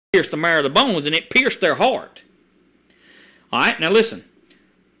pierced the marrow of the bones, and it pierced their heart. All right, now listen.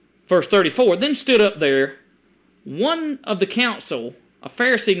 Verse 34, then stood up there one of the council, a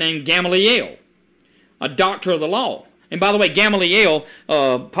Pharisee named Gamaliel, a doctor of the law. And by the way, Gamaliel,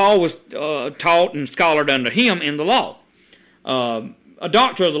 Paul was taught and scholared under him in the law. A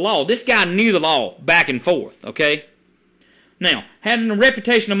doctor of the law. This guy knew the law back and forth, okay? Now, having a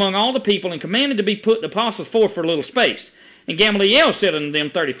reputation among all the people and commanded to be put the apostles forth for a little space. And Gamaliel said unto them,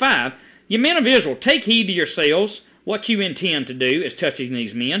 35, Ye men of Israel, take heed to yourselves what you intend to do as touching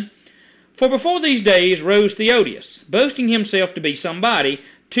these men. For before these days rose Theodius, boasting himself to be somebody,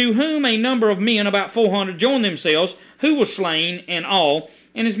 to whom a number of men, about 400, joined themselves, who was slain, and all,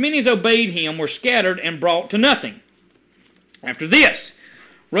 and as many as obeyed him were scattered and brought to nothing. After this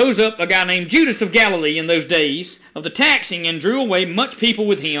rose up a guy named Judas of Galilee in those days of the taxing, and drew away much people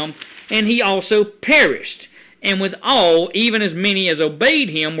with him, and he also perished. And with all, even as many as obeyed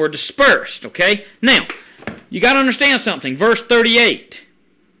him were dispersed. Okay? Now, you got to understand something. Verse 38.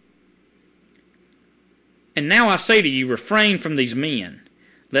 And now I say to you, refrain from these men.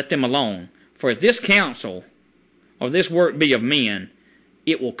 Let them alone. For if this counsel, or this work be of men,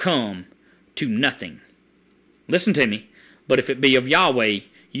 it will come to nothing. Listen to me. But if it be of Yahweh,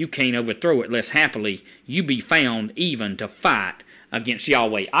 you can't overthrow it, lest happily you be found even to fight against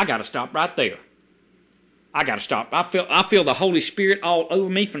Yahweh. I got to stop right there. I got to stop. I feel the Holy Spirit all over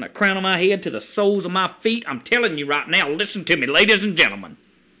me from the crown of my head to the soles of my feet. I'm telling you right now, listen to me, ladies and gentlemen.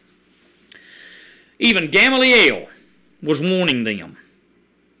 Even Gamaliel was warning them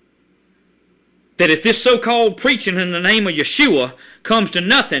that if this so-called preaching in the name of Yeshua comes to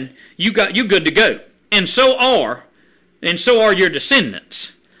nothing, you good to go. And so are your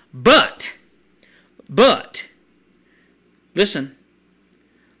descendants. But, listen,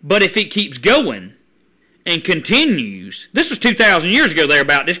 but if it keeps going and continues, this was 2,000 years ago there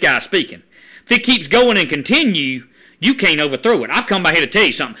about this guy speaking. If it keeps going and continue, you can't overthrow it. I've come by here to tell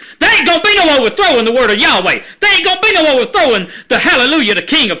you something. There ain't going to be no overthrowing the word of Yahweh. There ain't going to be no overthrowing the hallelujah, the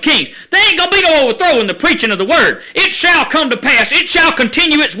King of Kings. There ain't going to be no overthrowing the preaching of the word. It shall come to pass. It shall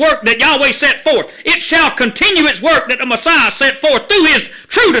continue its work that Yahweh set forth. It shall continue its work that the Messiah set forth through his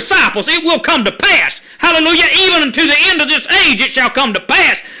true disciples. It will come to pass. Hallelujah. Even unto the end of this age it shall come to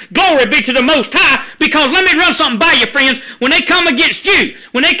pass. Glory be to the Most High, because let me run something by you, friends. When they come against you,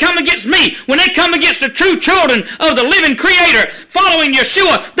 when they come against me, when they come against the true children of the living Creator, following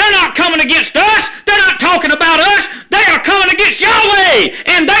Yeshua, they're not coming against us. They're not talking about us. They are coming against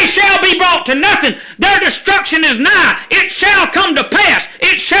Yahweh, and they shall be brought to nothing. Their destruction is nigh. It shall come to pass.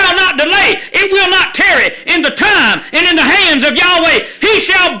 It shall not delay. It will not tarry. In the time and in the hands of Yahweh, he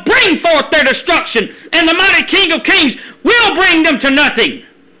shall bring forth their destruction, and the mighty King of Kings will bring them to nothing.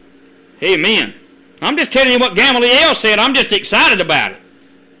 Amen. I'm just telling you what Gamaliel said. I'm just excited about it.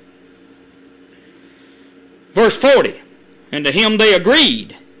 Verse 40. And to him they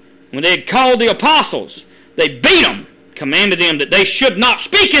agreed. When they had called the apostles, they beat them, commanded them that they should not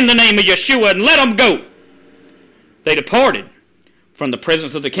speak in the name of Yeshua, and let them go. They departed from the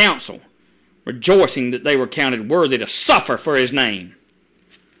presence of the council, rejoicing that they were counted worthy to suffer for his name.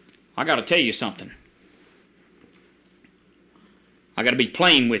 I got to tell you something. I got to be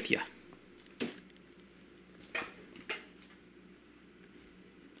plain with you.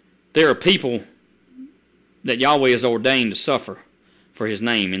 There are people that Yahweh has ordained to suffer for his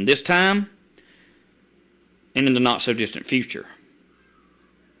name in this time and in the not-so-distant future.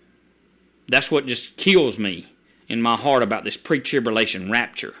 That's what just kills me in my heart about this pre-tribulation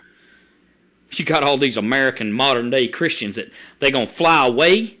rapture. You got all these American modern-day Christians that they're going to fly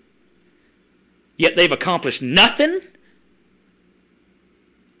away, yet they've accomplished nothing.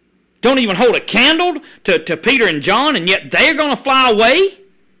 Don't even hold a candle to Peter and John, and yet they're going to fly away.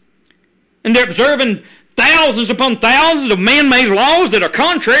 And they're observing thousands upon thousands of man-made laws that are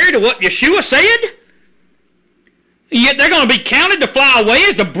contrary to what Yeshua said. And yet they're going to be counted to fly away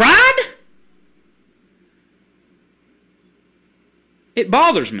as the bride? It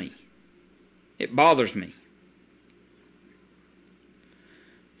bothers me. It bothers me.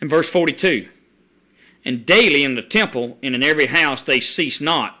 In verse 42, and daily in the temple and in every house they cease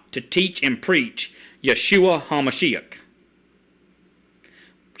not to teach and preach Yeshua HaMashiach.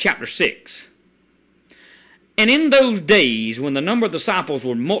 Chapter 6. And in those days, when the number of disciples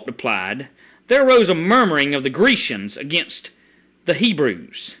were multiplied, there arose a murmuring of the Grecians against the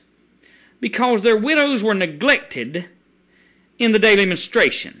Hebrews, because their widows were neglected in the daily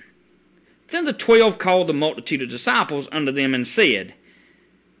ministration. Then the 12 called the multitude of disciples unto them and said,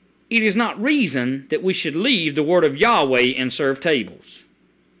 It is not reason that we should leave the word of Yahweh and serve tables.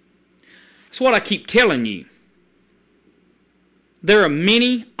 That's what I keep telling you. there are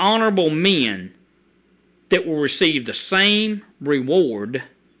many honorable men that will receive the same reward.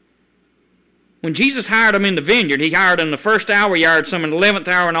 When Jesus hired them in the vineyard, he hired them the first hour, he hired some in the 11th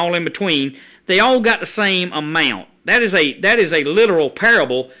hour, and all in between. They all got the same amount. That is a literal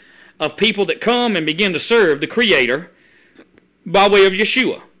parable of people that come and begin to serve the Creator by way of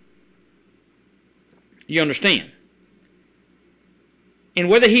Yeshua. You understand? And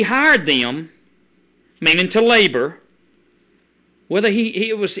whether he hired them, meaning to labor, whether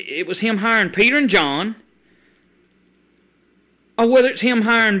it was him hiring Peter and John, or whether it's him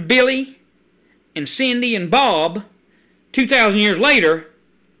hiring Billy and Cindy and Bob 2,000 years later,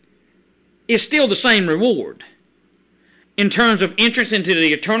 it's still the same reward. In terms of entrance into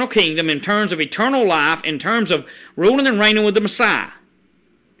the eternal kingdom, in terms of eternal life, in terms of ruling and reigning with the Messiah.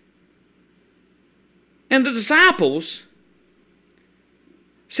 And the disciples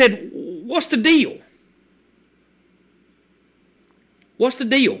said, what's the deal? What's the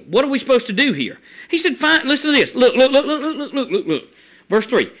deal? What are we supposed to do here? He said, fine, listen to this. Look. Verse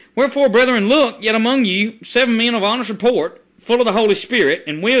 3. Wherefore, brethren, look, yet among you 7 men of honest report, full of the Holy Spirit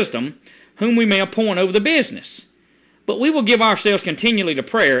and wisdom, whom we may appoint over the business. But we will give ourselves continually to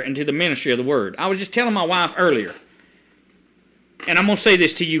prayer and to the ministry of the word. I was just telling my wife earlier, and I'm going to say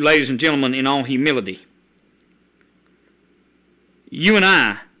this to you, ladies and gentlemen, in all humility. You and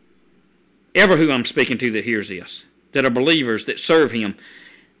I, ever who I'm speaking to that hears this, that are believers, that serve him,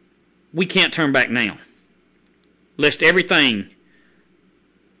 we can't turn back now. Lest everything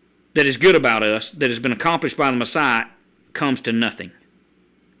that is good about us, that has been accomplished by the Messiah, comes to nothing.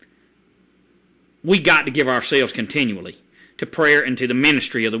 We got to give ourselves continually to prayer and to the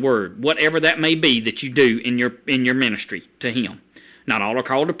ministry of the word, whatever that may be that you do in your ministry to him. Not all are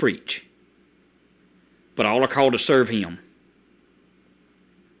called to preach, but all are called to serve him.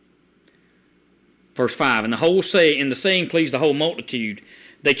 Verse 5, and the saying pleased the whole multitude.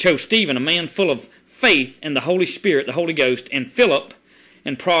 They chose Stephen, a man full of faith and the Holy Spirit, the Holy Ghost, and Philip,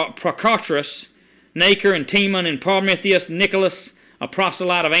 and Prochorus, Nachor, and Timon, and Parmenius, Nicholas, a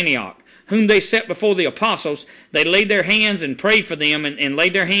proselyte of Antioch, whom they set before the apostles. They laid their hands and prayed for them, and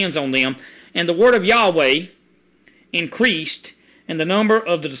laid their hands on them. And the word of Yahweh increased, and the number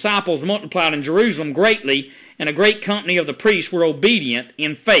of the disciples multiplied in Jerusalem greatly, and a great company of the priests were obedient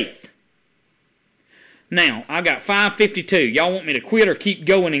in faith. Now, I got 5:52. Y'all want me to quit or keep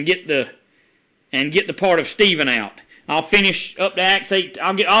going and get the part of Stephen out? I'll finish up to Acts 8.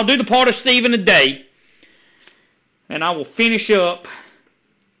 I'll do the part of Stephen today, and I will finish up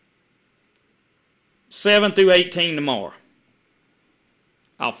 7 through 18 tomorrow.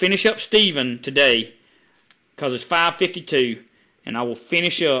 I'll finish up Stephen today because it's 5:52, and I will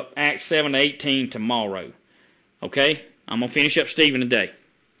finish up Acts 7 to 18 tomorrow. Okay? I'm going to finish up Stephen today.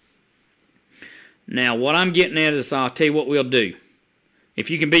 Now, what I'm getting at is, I'll tell you what we'll do. If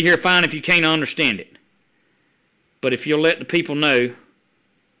you can be here, fine. If you can't, understand it. But if you'll let the people know...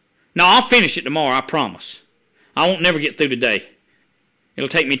 No, I'll finish it tomorrow, I promise. I won't never get through today. It'll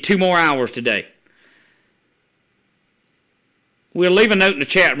take me 2 more hours today. We'll leave a note in the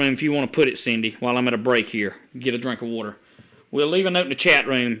chat room if you want to put it, Cindy, while I'm at a break here. Get a drink of water. We'll leave a note in the chat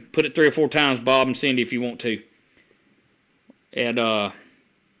room. Put it 3 or 4 times, Bob and Cindy, if you want to. At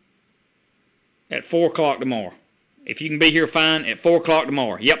 4 o'clock tomorrow. If you can be here, fine. At 4 o'clock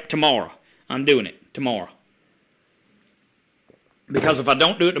tomorrow. Yep, tomorrow. I'm doing it tomorrow. Because if I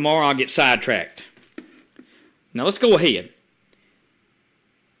don't do it tomorrow, I'll get sidetracked. Now let's go ahead.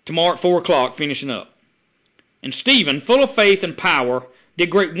 Tomorrow at 4 o'clock, finishing up. And Stephen, full of faith and power, did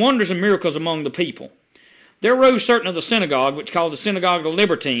great wonders and miracles among the people. There arose certain of the synagogue, which called the synagogue of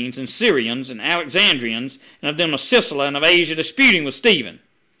Libertines, and Syrians, and Alexandrians, and of them of Sicily and of Asia, disputing with Stephen.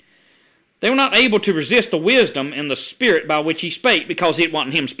 They were not able to resist the wisdom and the spirit by which he spake, because it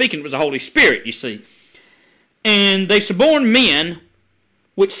wasn't him speaking, it was the Holy Spirit, you see. And they suborned men,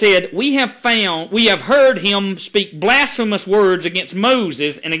 which said, We have heard him speak blasphemous words against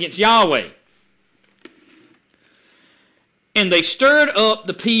Moses and against Yahweh. And they stirred up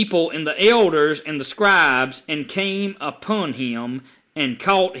the people and the elders and the scribes, and came upon him, and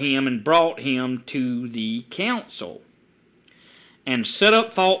caught him, and brought him to the council. And set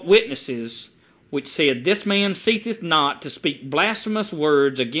up false witnesses, which said, This man ceaseth not to speak blasphemous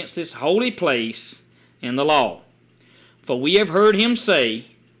words against this holy place and the law. For we have heard him say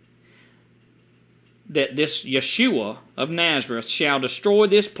that this Yeshua of Nazareth shall destroy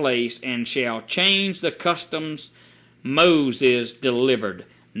this place, and shall change the customs Moses delivered.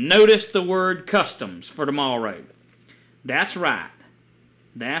 Notice the word customs for tomorrow. That's right.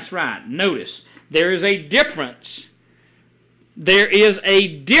 That's right. Notice, there is a difference. There is a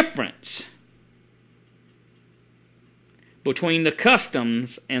difference between the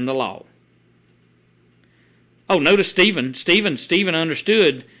customs and the law. Oh, notice Stephen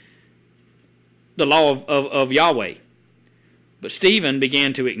understood the law of Yahweh. But Stephen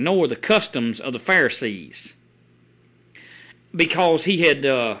began to ignore the customs of the Pharisees because he had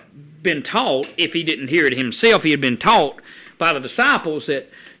been taught, if he didn't hear it himself, he had been taught by the disciples that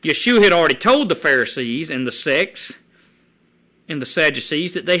Yeshua had already told the Pharisees and the sects and the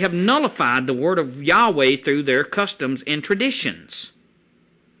Sadducees that they have nullified the word of Yahweh through their customs and traditions.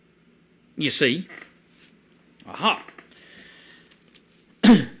 You see? Aha.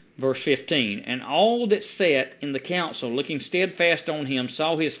 Verse 15, and all that sat in the council, looking steadfast on him,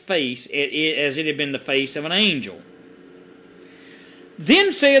 saw his face as it had been the face of an angel.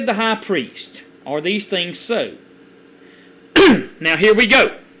 Then said the high priest, are these things so? Now here we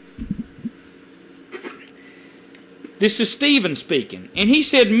go. This is Stephen speaking. And he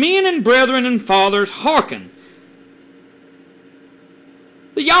said, men and brethren and fathers, hearken.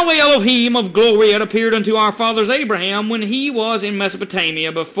 The Yahweh Elohim of glory had appeared unto our fathers Abraham when he was in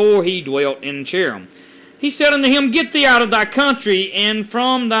Mesopotamia before he dwelt in Cheram. He said unto him, get thee out of thy country and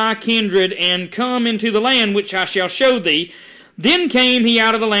from thy kindred and come into the land which I shall show thee. Then came he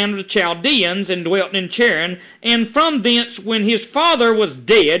out of the land of the Chaldeans and dwelt in Cheran, and from thence when his father was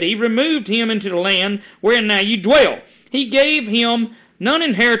dead he removed him into the land wherein now you dwell. He gave him none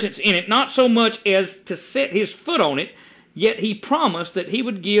inheritance in it, not so much as to set his foot on it, yet he promised that he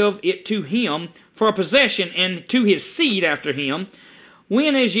would give it to him for a possession and to his seed after him,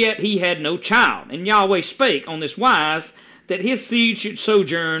 when as yet he had no child. And Yahweh spake on this wise, that his seed should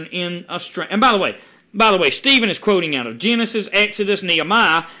sojourn in a strange. And by the way, Stephen is quoting out of Genesis, Exodus,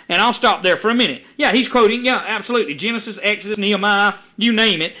 Nehemiah, and I'll stop there for a minute. Yeah, he's quoting, yeah, absolutely, Genesis, Exodus, Nehemiah, you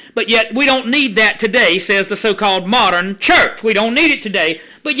name it. But yet we don't need that today, says the so-called modern church. We don't need it today.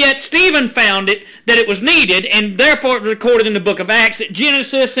 But yet Stephen found it, that it was needed, and therefore it was recorded in the book of Acts that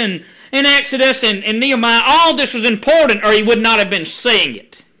Genesis and Exodus and Nehemiah, all this was important, or he would not have been saying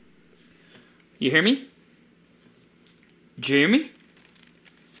it. You hear me? Did you hear me?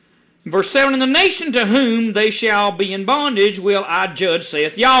 Verse 7, and the nation to whom they shall be in bondage will I judge,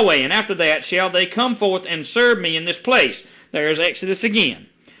 saith Yahweh, and after that shall they come forth and serve me in this place. There's Exodus again.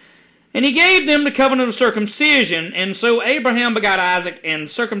 And he gave them the covenant of circumcision, and so Abraham begot Isaac, and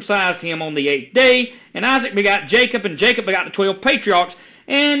circumcised him on the 8th day, and Isaac begot Jacob, and Jacob begot the 12 patriarchs,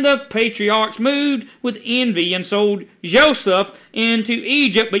 and the patriarchs moved with envy, and sold Joseph into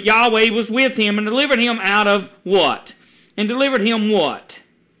Egypt, but Yahweh was with him, and delivered him out of what? And delivered him what?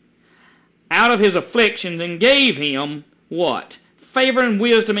 Out of his afflictions, and gave him what? Favor and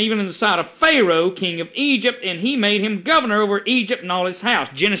wisdom even in the sight of Pharaoh, king of Egypt, and he made him governor over Egypt and all his house.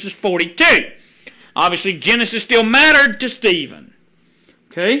 Genesis 42. Obviously, Genesis still mattered to Stephen.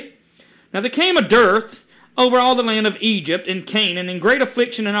 Okay? Now there came a dearth over all the land of Egypt and Canaan, and great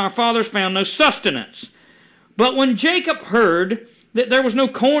affliction, and our fathers found no sustenance. But when Jacob heard that there was no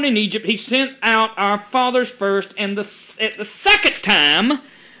corn in Egypt, he sent out our fathers first, and at the second time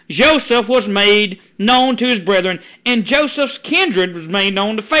Joseph was made known to his brethren, and Joseph's kindred was made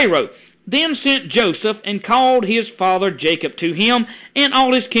known to Pharaoh. Then sent Joseph, and called his father Jacob to him, and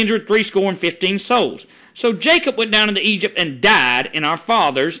all his kindred fourscore and souls. So Jacob went down into Egypt, and died in our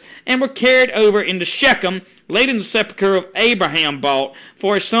fathers, and were carried over into Shechem, laid in the sepulchre of Abraham bought,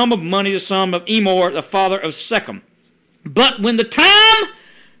 for a sum of money the son of Emor, the father of Shechem. But when the time,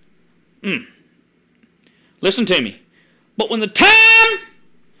 listen to me, but when the time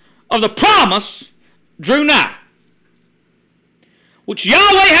of the promise drew nigh, which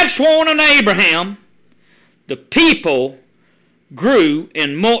Yahweh had sworn unto Abraham, the people grew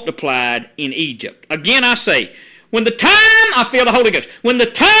and multiplied in Egypt. Again I say, when the time, I feel the Holy Ghost, when the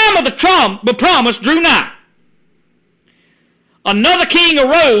time of the promise drew nigh, another king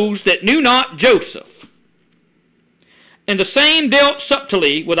arose that knew not Joseph. And the same dealt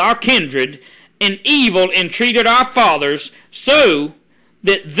subtly with our kindred, and evil entreated our fathers, so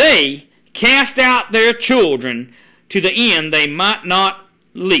that they cast out their children to the end they might not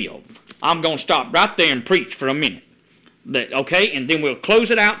live. I'm going to stop right there and preach for a minute. Okay? And then we'll close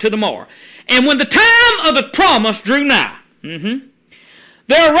it out to tomorrow. And when the time of the promise drew nigh,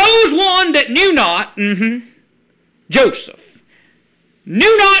 there arose one that knew not, Joseph.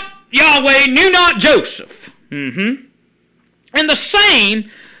 Knew not Yahweh, knew not Joseph. And the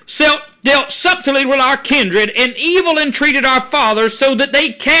same dealt subtly with our kindred, and evil entreated our fathers, so that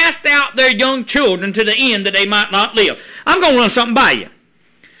they cast out their young children to the end that they might not live. I'm going to run something by you.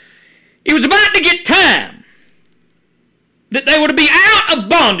 It was about to get time that they were to be out of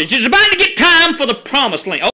bondage. It was about to get time for the promised land.